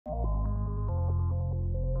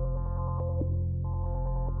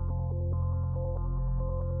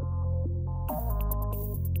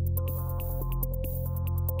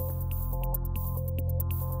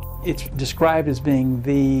It's described as being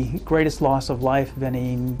the greatest loss of life of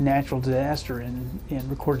any natural disaster in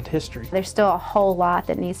recorded history. There's still a whole lot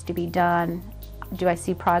that needs to be done. Do I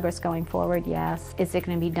see progress going forward? Yes. Is it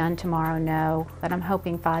going to be done tomorrow? No. But I'm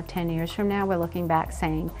hoping 5–10 years from now we're looking back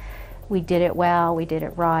saying we did it well, we did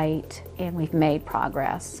it right, and we've made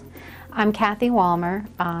progress. I'm Kathy Walmer,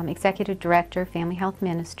 Executive Director of Family Health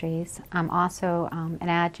Ministries. I'm also an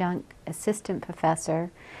adjunct assistant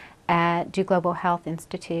professor at Duke Global Health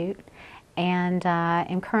Institute, and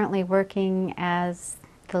am currently working as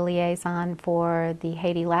the liaison for the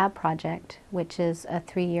Haiti Lab Project, which is a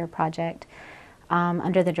 3-year project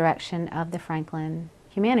under the direction of the Franklin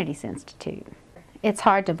Humanities Institute. It's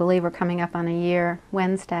hard to believe we're coming up on a year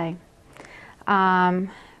Wednesday,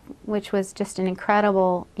 which was just an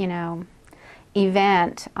incredible,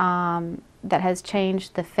 event that has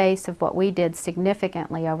changed the face of what we did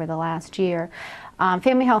significantly over the last year.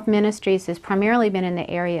 Family Health Ministries has primarily been in the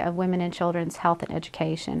area of women and children's health and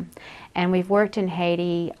education. And we've worked in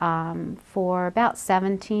Haiti for about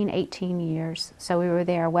 17–18 years. So we were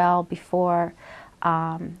there well before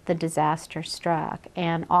the disaster struck.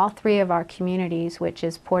 And all 3 of our communities, which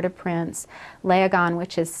is Port-au-Prince, Léogâne,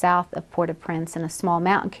 which is south of Port-au-Prince, and a small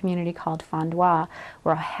mountain community called Fondois,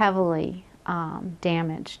 were heavily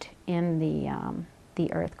damaged in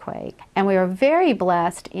the earthquake. And we were very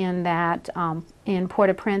blessed in that in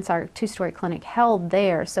Port-au-Prince our 2-story clinic held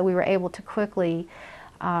there, so we were able to quickly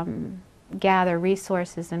gather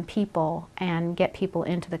resources and people and get people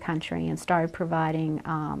into the country and started providing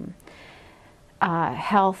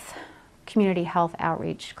community health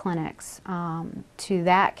outreach clinics to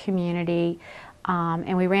that community.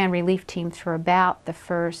 And we ran relief teams for about the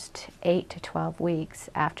first 8 to 12 weeks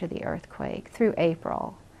after the earthquake, through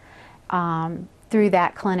April, through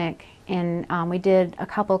that clinic. And we did a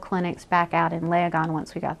couple clinics back out in Léogâne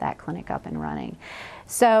once we got that clinic up and running.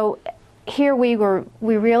 So here we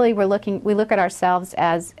really were looking, we look at ourselves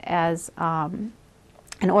as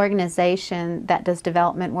an organization that does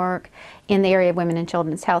development work in the area of women and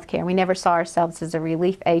children's health care. We never saw ourselves as a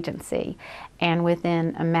relief agency. And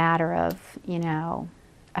within a matter of,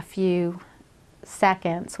 a few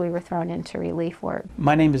seconds, we were thrown into relief work.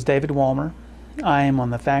 My name is David Walmer. I am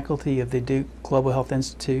on the faculty of the Duke Global Health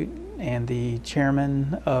Institute and the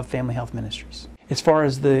chairman of Family Health Ministries. As far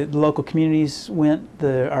as the local communities went,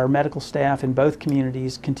 our medical staff in both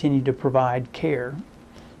communities continued to provide care.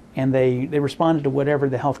 And they responded to whatever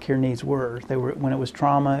the healthcare needs were. When it was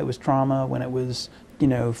trauma, it was trauma. When it was,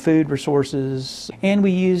 food resources. And we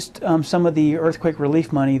used some of the earthquake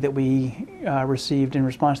relief money that we received in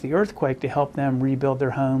response to the earthquake to help them rebuild their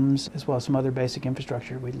homes, as well as some other basic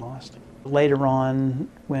infrastructure we'd lost. Later on,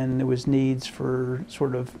 when there was needs for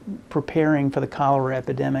sort of preparing for the cholera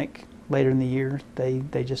epidemic later in the year,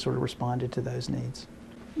 they just sort of responded to those needs.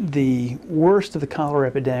 The worst of the cholera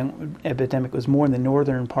epidemic was more in the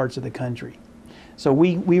northern parts of the country. So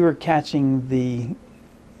we were catching the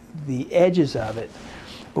edges of it,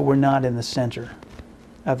 but we're not in the center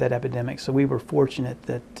of that epidemic. So we were fortunate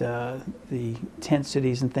that the tent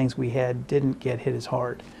cities and things we had didn't get hit as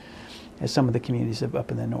hard as some of the communities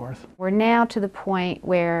up in the north. We're now to the point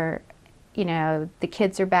where, the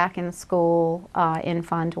kids are back in school in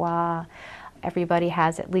Fondois. Everybody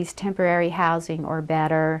has at least temporary housing or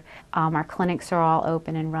better. Our clinics are all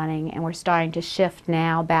open and running, and we're starting to shift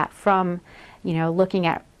now back from, looking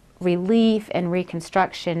at relief and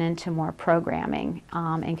reconstruction into more programming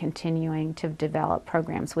and continuing to develop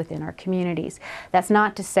programs within our communities. That's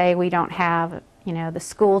not to say we don't have, the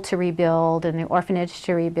school to rebuild and the orphanage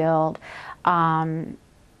to rebuild,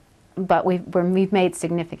 but we've made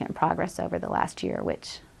significant progress over the last year,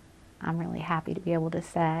 which I'm really happy to be able to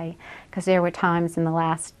say, because there were times in the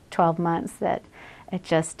last 12 months that it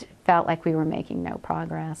just felt like we were making no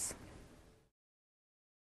progress.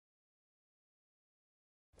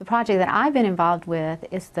 The project that I've been involved with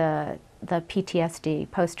is the PTSD,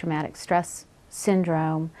 post-traumatic stress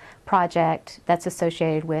syndrome project that's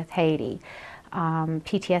associated with Haiti.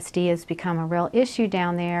 PTSD has become a real issue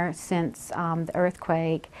down there since the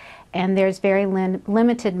earthquake, and there's very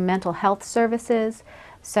limited mental health services.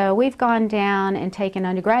 So we've gone down and taken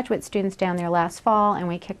undergraduate students down there last fall, and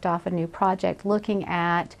we kicked off a new project looking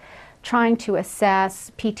at trying to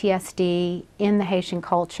assess PTSD in the Haitian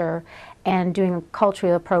culture and doing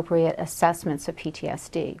culturally appropriate assessments of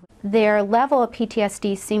PTSD. Their level of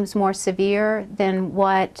PTSD seems more severe than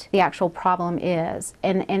what the actual problem is.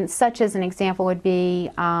 And such as an example would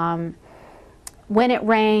be, when it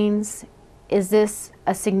rains, is this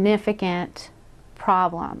a significant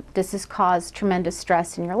problem? Does this cause tremendous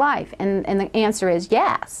stress in your life? And the answer is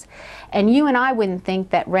yes. And you and I wouldn't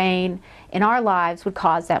think that rain in our lives would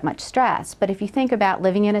cause that much stress. But if you think about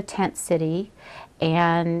living in a tent city,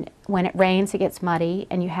 and when it rains it gets muddy,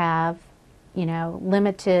 and you have, you know,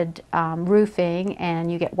 limited roofing,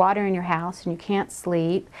 and you get water in your house and you can't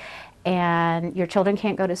sleep, and your children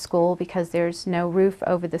can't go to school because there's no roof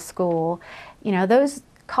over the school, you know, those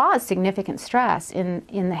cause significant stress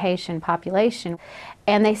in the Haitian population.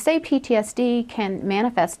 And they say PTSD can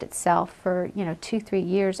manifest itself for, you know, 2-3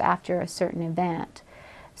 years after a certain event.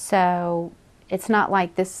 So it's not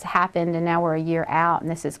like this happened and now we're a year out and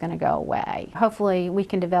this is going to go away. Hopefully we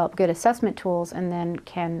can develop good assessment tools and then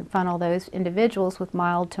can funnel those individuals with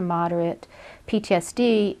mild to moderate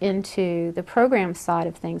PTSD into the program side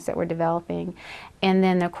of things that we're developing. And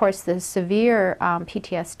then of course the severe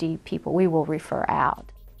PTSD people we will refer out.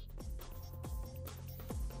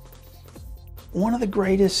 One of the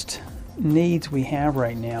greatest needs we have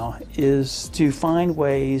right now is to find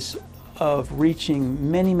ways of reaching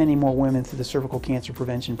many, many more women through the cervical cancer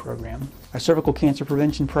prevention program. Our cervical cancer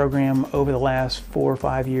prevention program over the last 4 or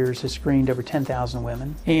 5 years has screened over 10,000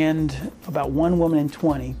 women, and about 1 woman in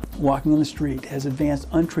 20 walking on the street has advanced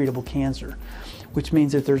untreatable cancer, which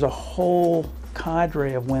means that there's a whole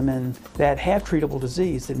cadre of women that have treatable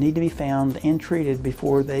disease that need to be found and treated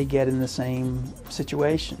before they get in the same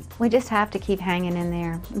situation. We just have to keep hanging in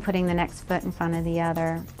there and putting the next foot in front of the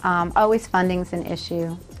other. Always funding's an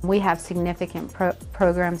issue. We have significant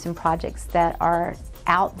programs and projects that are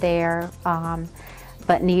out there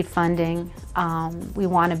but need funding. We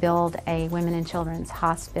want to build a women and children's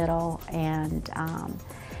hospital, and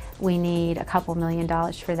we need a couple $1 million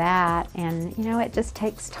for that, and you know, it just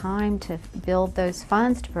takes time to build those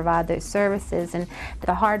funds to provide those services, and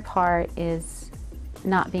the hard part is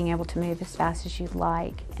not being able to move as fast as you'd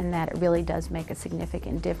like, and that it really does make a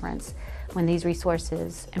significant difference when these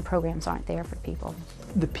resources and programs aren't there for people.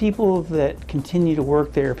 The people that continue to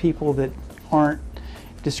work there are people that aren't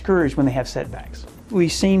discouraged when they have setbacks. We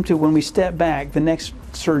seem to, when we step back, the next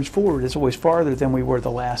surge forward is always farther than we were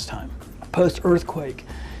the last time. Post-earthquake,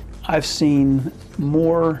 I've seen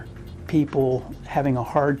more people having a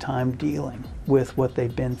hard time dealing with what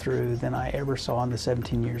they've been through than I ever saw in the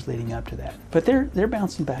 17 years leading up to that. But they're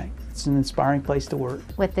bouncing back. It's an inspiring place to work.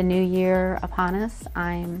 With the new year upon us,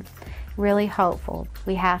 I'm really hopeful.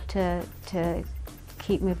 We have to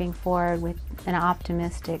keep moving forward with an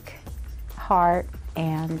optimistic heart,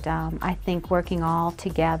 and I think working all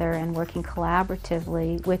together and working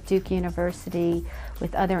collaboratively with Duke University,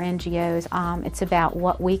 with other NGOs, it's about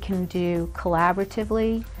what we can do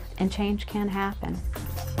collaboratively, and change can happen.